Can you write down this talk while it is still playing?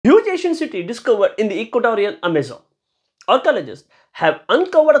ancient city discovered in the Ecuadorian Amazon. Archaeologists have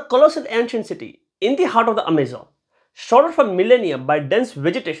uncovered a colossal ancient city in the heart of the Amazon, shrouded for millennia by dense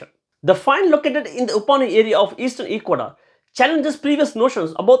vegetation. The find located in the Upani area of eastern Ecuador challenges previous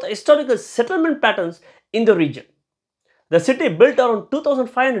notions about the historical settlement patterns in the region. The city, built around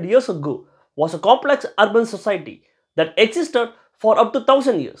 2500 years ago, was a complex urban society that existed for up to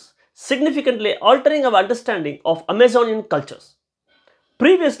 1000 years, significantly altering our understanding of Amazonian cultures.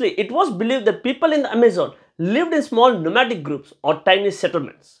 Previously, it was believed that people in the Amazon lived in small nomadic groups or tiny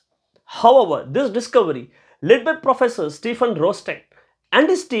settlements. However, this discovery, led by Professor Stephen Rostand and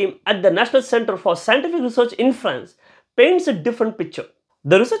his team at the National Center for Scientific Research in France, paints a different picture.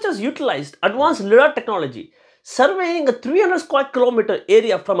 The researchers utilized advanced LiDAR technology, surveying a 300 square kilometer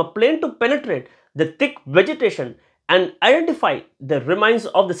area from a plane to penetrate the thick vegetation and identify the remains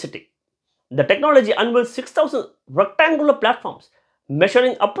of the city. The technology unveiled 6,000 rectangular platforms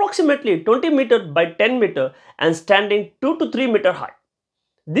measuring approximately 20 meters by 10 meters and standing 2 to 3 meters high.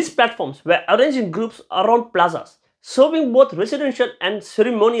 These platforms were arranged in groups around plazas, serving both residential and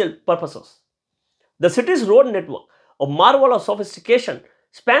ceremonial purposes. The city's road network, a marvel of sophistication,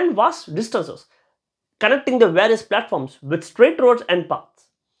 spanned vast distances, connecting the various platforms with straight roads and paths.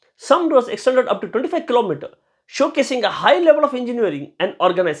 Some roads extended up to 25 kilometers, showcasing a high level of engineering and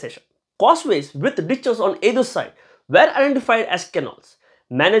organization. Causeways with ditches on either side were identified as canals,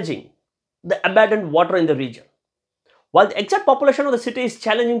 managing the abundant water in the region. While the exact population of the city is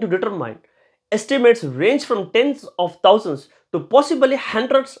challenging to determine, estimates range from tens of thousands to possibly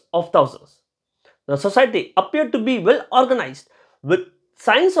hundreds of thousands. The society appeared to be well organized with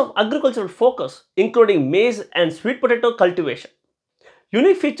signs of agricultural focus, including maize and sweet potato cultivation.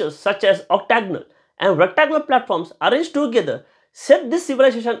 Unique features such as octagonal and rectangular platforms arranged together set this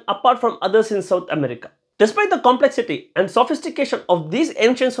civilization apart from others in South America. Despite the complexity and sophistication of these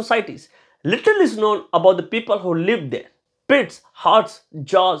ancient societies, little is known about the people who lived there. Pits, hearths,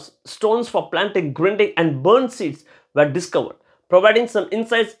 jars, stones for planting, grinding, and burnt seeds were discovered, providing some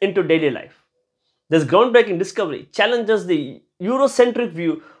insights into daily life. This groundbreaking discovery challenges the Eurocentric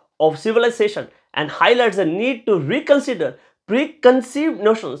view of civilization and highlights the need to reconsider preconceived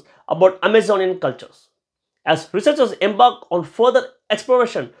notions about Amazonian cultures. As researchers embark on further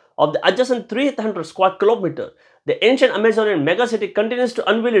exploration of the adjacent 300 square kilometers, the ancient Amazonian megacity continues to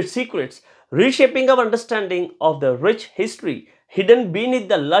unveil its secrets, reshaping our understanding of the rich history hidden beneath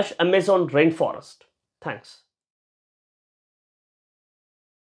the lush Amazon rainforest. Thanks.